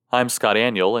I'm Scott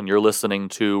Aniel, and you're listening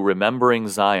to Remembering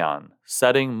Zion,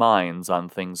 Setting Minds on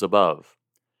Things Above.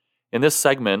 In this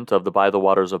segment of the By the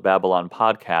Waters of Babylon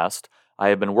podcast, I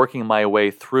have been working my way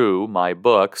through my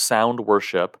book, Sound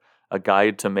Worship, A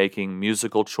Guide to Making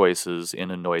Musical Choices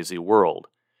in a Noisy World.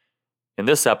 In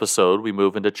this episode, we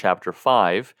move into Chapter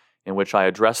 5, in which I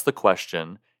address the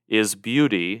question, Is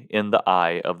beauty in the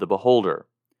eye of the beholder?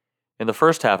 In the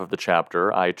first half of the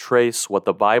chapter, I trace what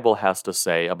the Bible has to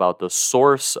say about the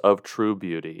source of true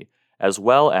beauty, as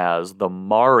well as the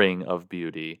marring of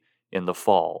beauty in the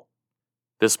fall.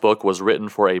 This book was written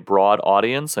for a broad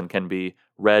audience and can be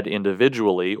read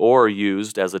individually or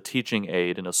used as a teaching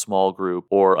aid in a small group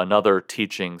or another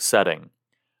teaching setting.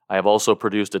 I have also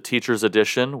produced a teacher's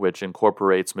edition, which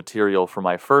incorporates material from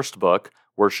my first book,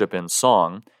 Worship in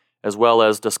Song, as well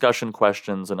as discussion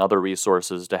questions and other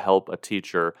resources to help a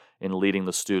teacher in leading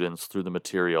the students through the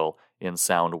material in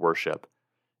sound worship.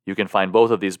 You can find both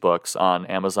of these books on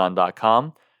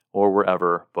Amazon.com or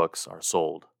wherever books are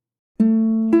sold.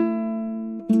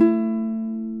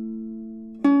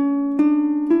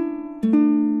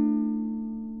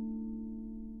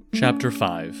 Chapter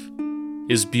 5.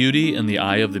 Is beauty in the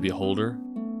eye of the beholder?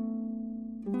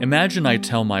 Imagine I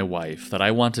tell my wife that I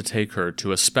want to take her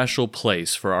to a special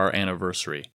place for our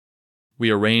anniversary. We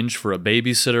arrange for a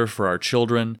babysitter for our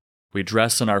children, we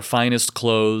dress in our finest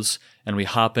clothes, and we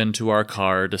hop into our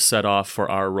car to set off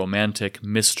for our romantic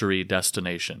mystery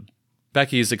destination.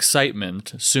 Becky's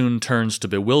excitement soon turns to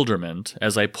bewilderment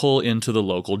as I pull into the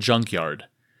local junkyard.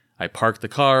 I park the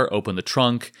car, open the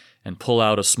trunk, and pull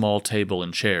out a small table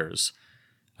and chairs.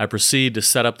 I proceed to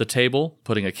set up the table,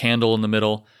 putting a candle in the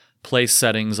middle, place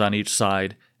settings on each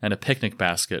side, and a picnic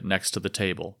basket next to the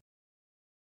table.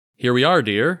 "Here we are,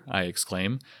 dear," I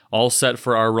exclaim, "all set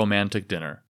for our romantic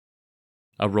dinner."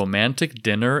 "A romantic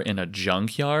dinner in a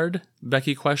junkyard?"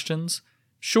 Becky questions.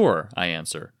 "Sure," I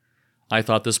answer. "I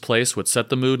thought this place would set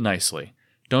the mood nicely.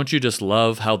 Don't you just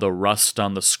love how the rust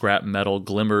on the scrap metal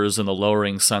glimmers in the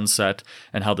lowering sunset,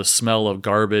 and how the smell of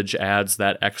garbage adds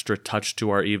that extra touch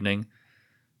to our evening?"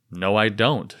 "No, I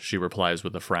don't," she replies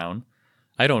with a frown.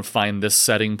 "I don't find this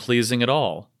setting pleasing at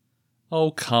all." "Oh,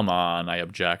 come on," I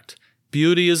object.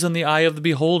 "Beauty is in the eye of the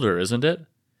beholder, isn't it?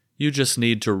 You just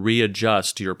need to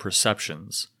readjust your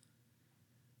perceptions."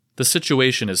 The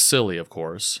situation is silly, of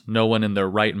course. No one in their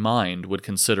right mind would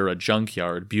consider a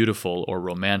junkyard beautiful or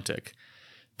romantic.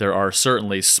 There are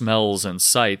certainly smells and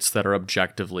sights that are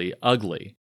objectively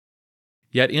ugly.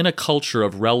 Yet in a culture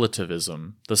of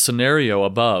relativism, the scenario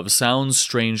above sounds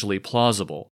strangely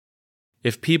plausible.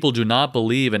 If people do not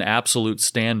believe in absolute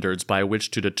standards by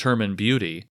which to determine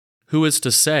beauty, who is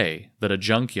to say that a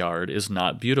junkyard is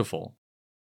not beautiful?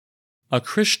 A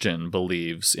Christian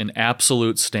believes in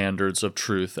absolute standards of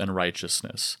truth and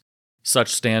righteousness. Such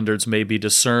standards may be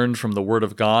discerned from the Word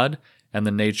of God and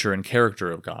the nature and character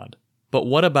of God. But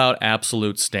what about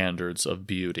absolute standards of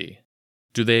beauty?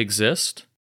 Do they exist?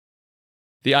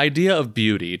 The idea of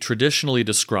beauty traditionally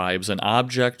describes an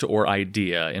object or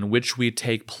idea in which we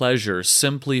take pleasure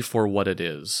simply for what it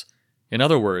is. In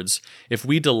other words, if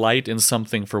we delight in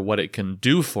something for what it can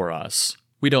do for us,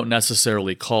 we don't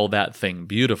necessarily call that thing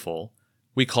beautiful.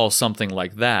 We call something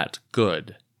like that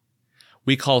good.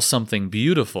 We call something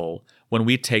beautiful when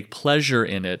we take pleasure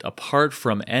in it apart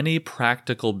from any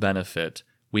practical benefit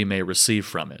we may receive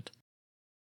from it.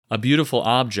 A beautiful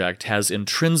object has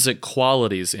intrinsic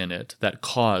qualities in it that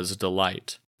cause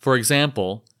delight. For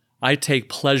example, I take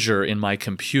pleasure in my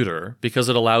computer because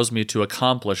it allows me to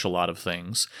accomplish a lot of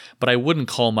things, but I wouldn't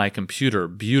call my computer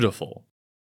beautiful.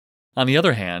 On the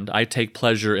other hand, I take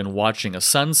pleasure in watching a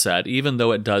sunset even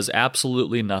though it does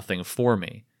absolutely nothing for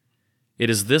me. It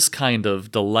is this kind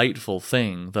of delightful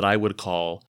thing that I would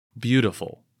call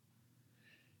beautiful.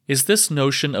 Is this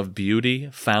notion of beauty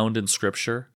found in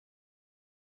Scripture?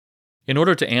 In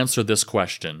order to answer this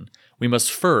question, we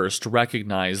must first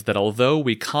recognize that although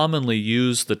we commonly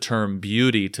use the term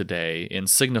beauty today in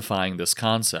signifying this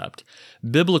concept,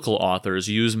 biblical authors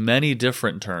use many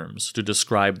different terms to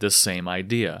describe this same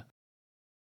idea.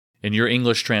 In your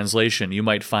English translation, you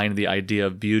might find the idea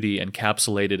of beauty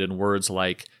encapsulated in words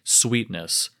like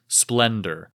sweetness,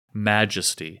 splendor,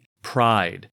 majesty,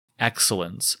 pride,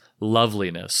 excellence,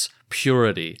 loveliness,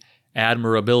 purity,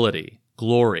 admirability,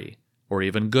 glory, or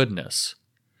even goodness.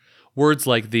 Words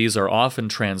like these are often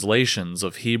translations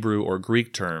of Hebrew or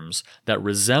Greek terms that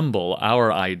resemble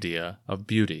our idea of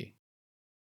beauty.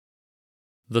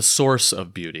 The source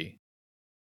of beauty.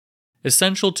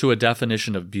 Essential to a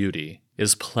definition of beauty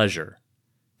is pleasure.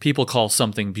 People call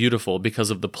something beautiful because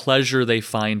of the pleasure they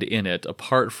find in it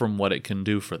apart from what it can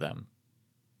do for them.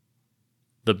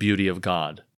 The beauty of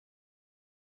God.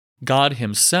 God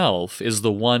himself is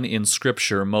the one in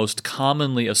Scripture most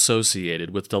commonly associated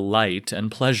with delight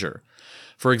and pleasure.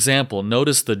 For example,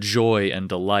 notice the joy and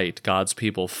delight God's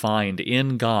people find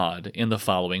in God in the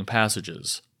following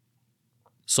passages.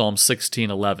 Psalm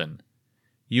 16:11.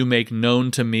 You make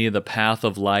known to me the path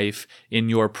of life. In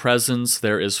your presence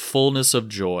there is fullness of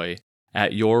joy.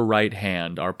 At your right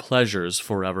hand are pleasures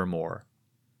forevermore.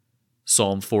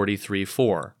 Psalm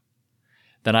 43:4.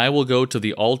 Then I will go to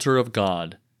the altar of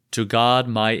God, to God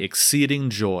my exceeding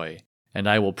joy, and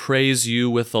I will praise you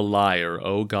with the lyre,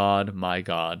 O God, my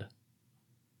God.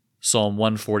 Psalm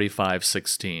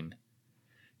 145:16.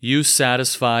 You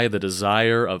satisfy the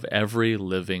desire of every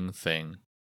living thing.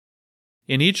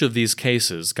 In each of these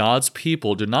cases, God's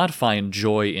people do not find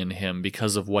joy in him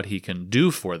because of what he can do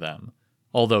for them,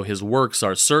 although his works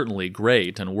are certainly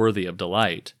great and worthy of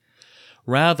delight.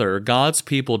 Rather, God's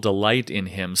people delight in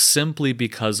him simply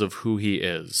because of who he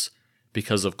is,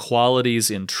 because of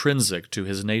qualities intrinsic to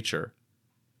his nature.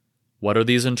 What are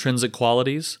these intrinsic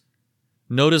qualities?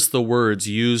 Notice the words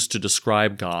used to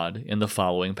describe God in the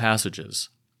following passages.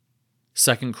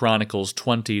 2 Chronicles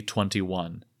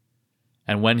 20:21.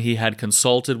 And when he had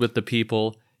consulted with the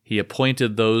people, he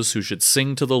appointed those who should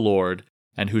sing to the Lord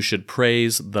and who should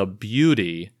praise the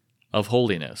beauty of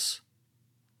holiness.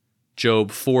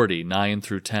 Job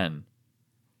 40:9-10.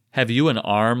 Have you an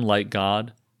arm like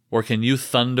God? Or can you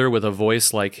thunder with a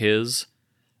voice like his?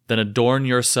 Then adorn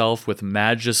yourself with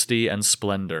majesty and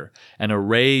splendor, and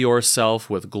array yourself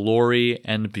with glory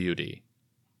and beauty.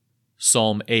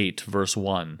 Psalm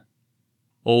 8:1.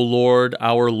 O Lord,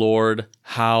 our Lord,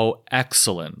 how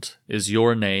excellent is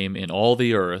your name in all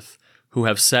the earth, who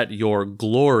have set your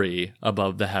glory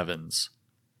above the heavens.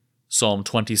 Psalm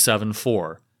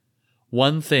 27:4.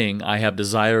 One thing I have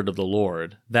desired of the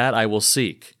Lord, that I will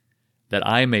seek, that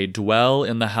I may dwell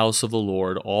in the house of the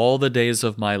Lord all the days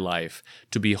of my life,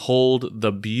 to behold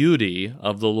the beauty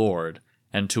of the Lord,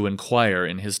 and to inquire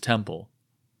in his temple.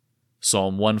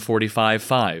 Psalm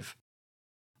 145:5.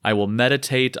 I will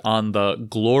meditate on the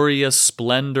glorious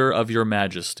splendor of your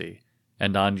majesty,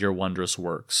 and on your wondrous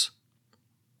works.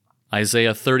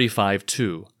 Isaiah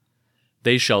 35:2.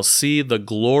 They shall see the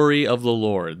glory of the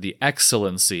Lord, the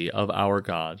excellency of our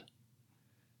God.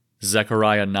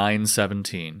 Zechariah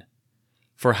 9:17.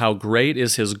 For how great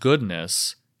is his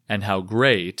goodness, and how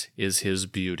great is his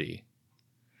beauty.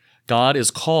 God is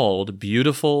called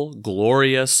beautiful,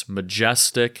 glorious,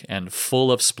 majestic, and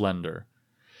full of splendor.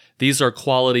 These are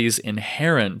qualities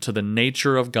inherent to the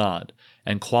nature of God,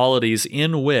 and qualities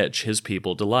in which his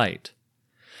people delight.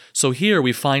 So here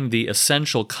we find the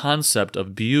essential concept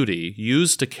of beauty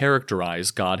used to characterize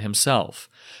God himself.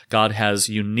 God has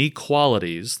unique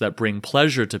qualities that bring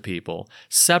pleasure to people,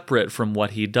 separate from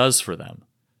what he does for them.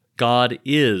 God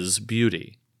is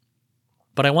beauty.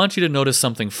 But I want you to notice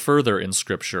something further in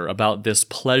Scripture about this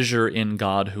pleasure in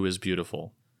God who is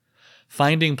beautiful.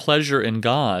 Finding pleasure in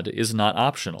God is not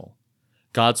optional.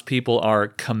 God's people are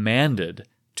commanded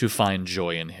to find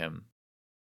joy in him.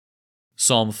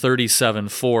 Psalm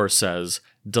 37:4 says,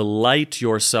 Delight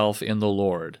yourself in the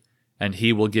Lord, and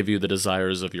he will give you the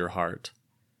desires of your heart.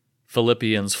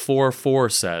 Philippians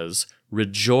 4:4 says,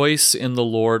 Rejoice in the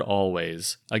Lord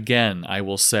always. Again, I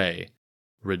will say,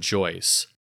 rejoice.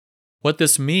 What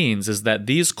this means is that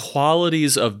these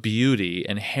qualities of beauty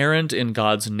inherent in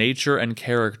God's nature and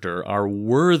character are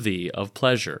worthy of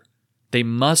pleasure. They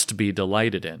must be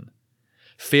delighted in.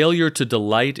 Failure to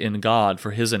delight in God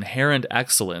for his inherent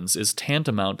excellence is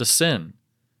tantamount to sin.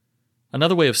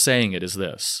 Another way of saying it is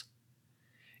this: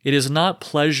 it is not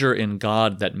pleasure in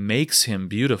God that makes him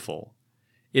beautiful.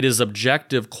 It is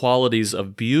objective qualities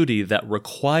of beauty that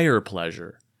require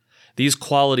pleasure. These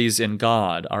qualities in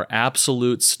God are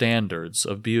absolute standards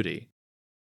of beauty.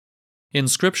 In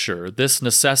Scripture, this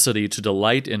necessity to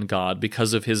delight in God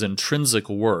because of his intrinsic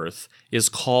worth is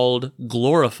called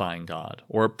glorifying God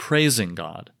or praising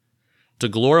God. To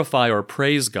glorify or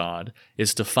praise God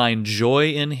is to find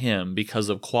joy in him because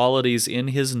of qualities in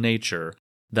his nature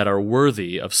that are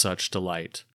worthy of such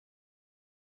delight.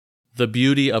 The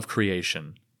beauty of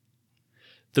creation.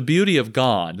 The beauty of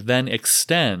God then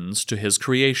extends to his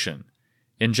creation.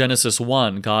 In Genesis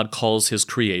 1, God calls his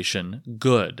creation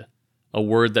good, a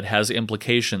word that has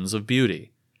implications of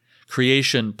beauty.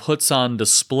 Creation puts on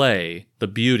display the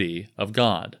beauty of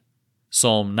God.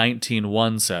 Psalm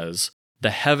 19:1 says, The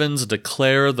heavens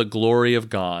declare the glory of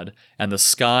God, and the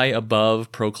sky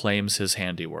above proclaims his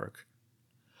handiwork.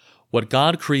 What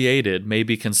God created may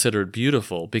be considered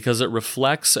beautiful because it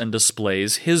reflects and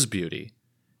displays his beauty.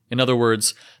 In other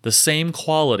words, the same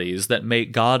qualities that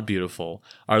make God beautiful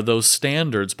are those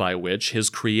standards by which his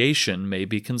creation may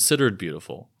be considered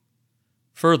beautiful.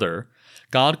 Further,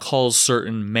 God calls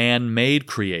certain man-made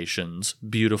creations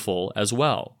beautiful as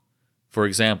well. For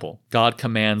example, God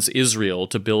commands Israel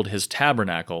to build his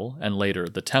tabernacle, and later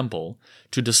the temple,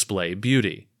 to display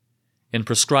beauty. In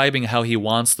prescribing how he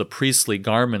wants the priestly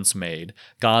garments made,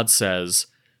 God says,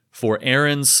 "For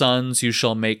Aaron's sons you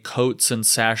shall make coats and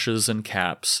sashes and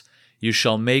caps. You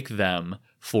shall make them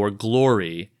for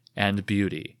glory and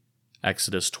beauty."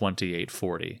 Exodus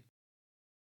 28:40.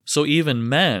 So even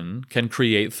men can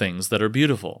create things that are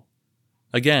beautiful.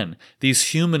 Again,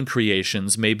 these human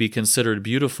creations may be considered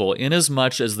beautiful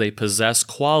inasmuch as they possess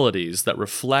qualities that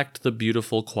reflect the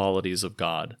beautiful qualities of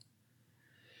God.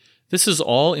 This is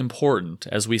all important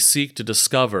as we seek to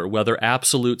discover whether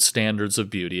absolute standards of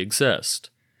beauty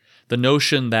exist. The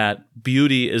notion that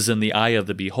beauty is in the eye of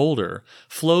the beholder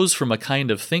flows from a kind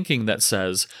of thinking that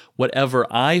says,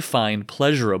 whatever I find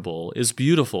pleasurable is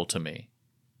beautiful to me.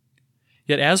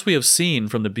 Yet as we have seen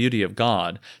from the beauty of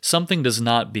God, something does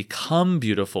not become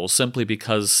beautiful simply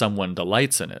because someone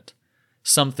delights in it.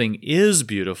 Something is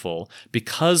beautiful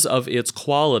because of its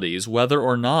qualities, whether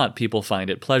or not people find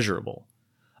it pleasurable.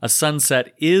 A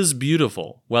sunset is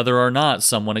beautiful, whether or not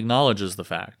someone acknowledges the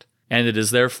fact. And it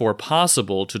is therefore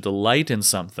possible to delight in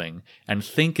something and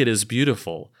think it is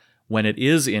beautiful when it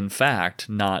is in fact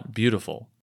not beautiful.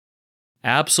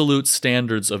 Absolute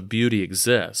standards of beauty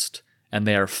exist, and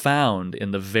they are found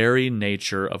in the very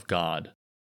nature of God.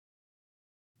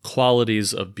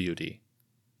 Qualities of beauty.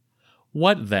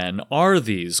 What then are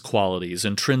these qualities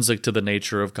intrinsic to the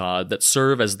nature of God that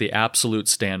serve as the absolute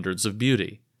standards of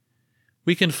beauty?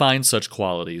 We can find such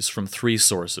qualities from three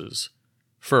sources.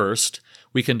 First,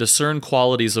 we can discern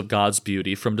qualities of God's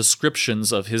beauty from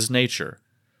descriptions of his nature.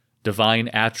 Divine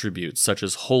attributes such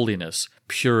as holiness,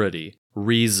 purity,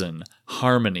 reason,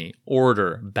 harmony,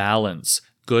 order, balance,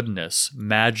 goodness,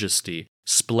 majesty,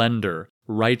 splendor,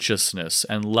 righteousness,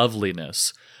 and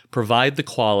loveliness provide the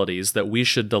qualities that we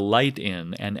should delight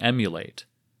in and emulate.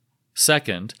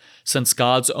 Second, since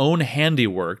God's own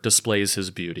handiwork displays his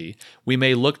beauty, we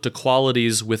may look to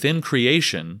qualities within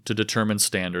creation to determine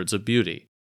standards of beauty.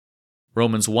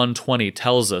 Romans 1:20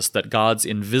 tells us that God's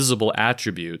invisible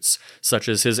attributes, such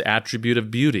as his attribute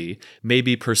of beauty, may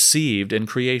be perceived in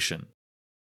creation.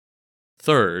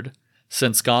 Third,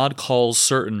 since God calls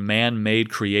certain man-made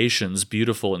creations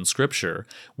beautiful in Scripture,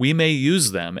 we may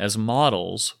use them as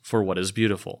models for what is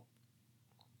beautiful.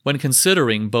 When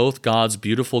considering both God's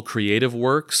beautiful creative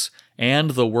works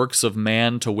and the works of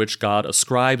man to which God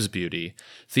ascribes beauty,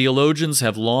 theologians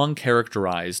have long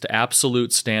characterized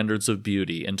absolute standards of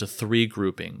beauty into three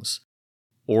groupings: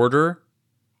 order,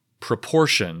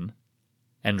 proportion,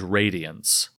 and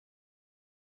radiance.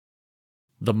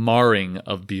 The marring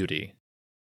of beauty.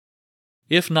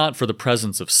 If not for the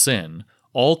presence of sin,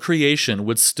 all creation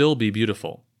would still be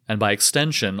beautiful, and by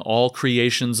extension, all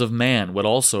creations of man would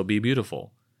also be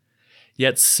beautiful.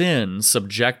 Yet sin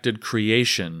subjected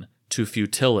creation to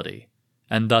futility,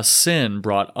 and thus sin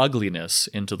brought ugliness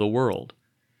into the world.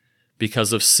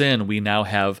 Because of sin, we now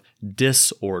have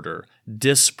disorder,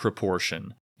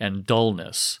 disproportion, and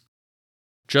dullness.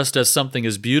 Just as something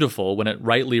is beautiful when it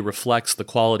rightly reflects the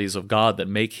qualities of God that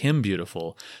make him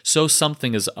beautiful, so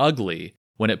something is ugly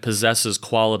when it possesses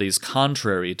qualities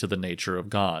contrary to the nature of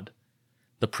God.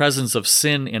 The presence of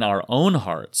sin in our own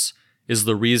hearts is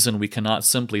the reason we cannot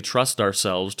simply trust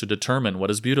ourselves to determine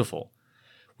what is beautiful.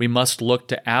 We must look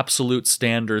to absolute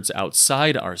standards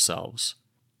outside ourselves.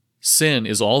 Sin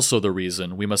is also the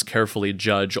reason we must carefully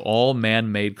judge all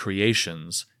man-made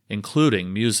creations,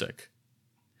 including music.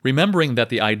 Remembering that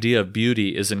the idea of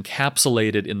beauty is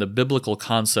encapsulated in the biblical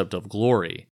concept of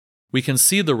glory, we can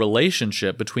see the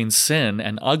relationship between sin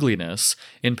and ugliness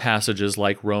in passages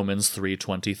like Romans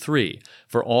 3:23,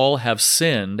 "For all have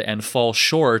sinned and fall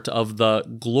short of the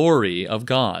glory of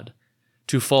God."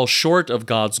 To fall short of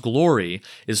God's glory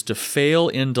is to fail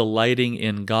in delighting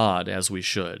in God as we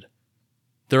should.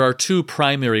 There are two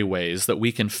primary ways that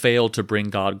we can fail to bring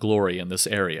God glory in this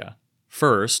area.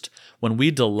 First, when we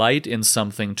delight in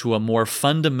something to a more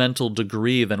fundamental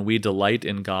degree than we delight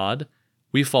in God,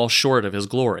 we fall short of his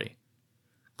glory.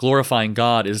 Glorifying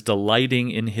God is delighting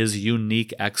in his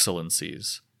unique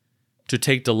excellencies. To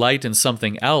take delight in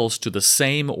something else to the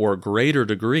same or greater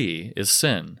degree is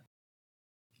sin.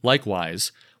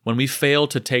 Likewise, when we fail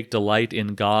to take delight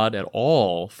in God at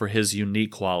all for his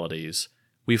unique qualities,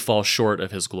 we fall short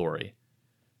of his glory.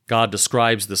 God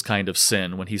describes this kind of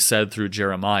sin when he said through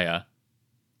Jeremiah,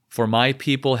 "For my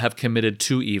people have committed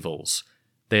two evils.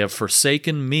 They have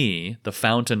forsaken me, the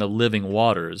fountain of living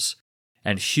waters,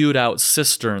 and hewed out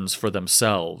cisterns for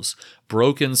themselves,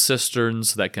 broken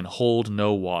cisterns that can hold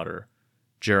no water."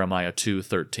 Jeremiah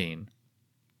 2:13.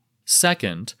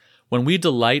 Second, when we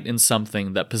delight in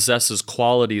something that possesses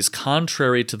qualities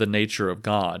contrary to the nature of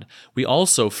God, we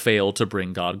also fail to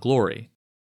bring God glory.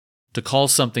 To call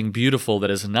something beautiful that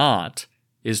is not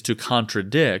is to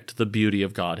contradict the beauty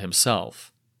of God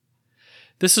Himself.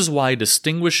 This is why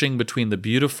distinguishing between the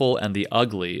beautiful and the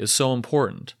ugly is so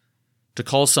important. To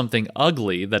call something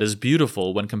ugly that is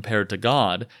beautiful when compared to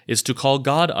God is to call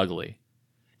God ugly.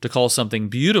 To call something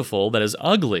beautiful that is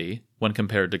ugly when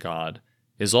compared to God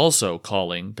is also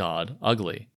calling God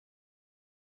ugly.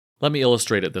 Let me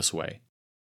illustrate it this way.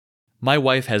 My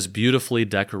wife has beautifully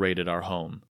decorated our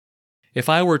home. If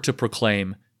I were to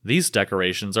proclaim, "These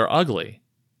decorations are ugly,"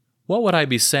 what would I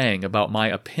be saying about my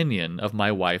opinion of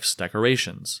my wife's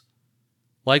decorations?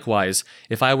 Likewise,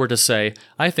 if I were to say,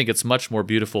 "I think it's much more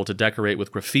beautiful to decorate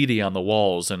with graffiti on the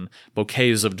walls and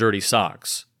bouquets of dirty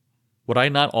socks," would I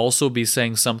not also be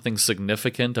saying something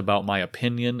significant about my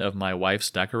opinion of my wife's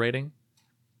decorating?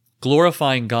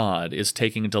 Glorifying God is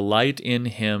taking delight in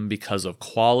Him because of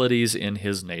qualities in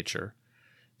His nature.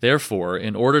 Therefore,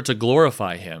 in order to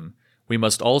glorify Him, we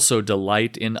must also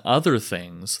delight in other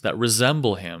things that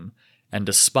resemble Him and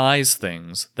despise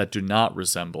things that do not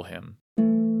resemble Him.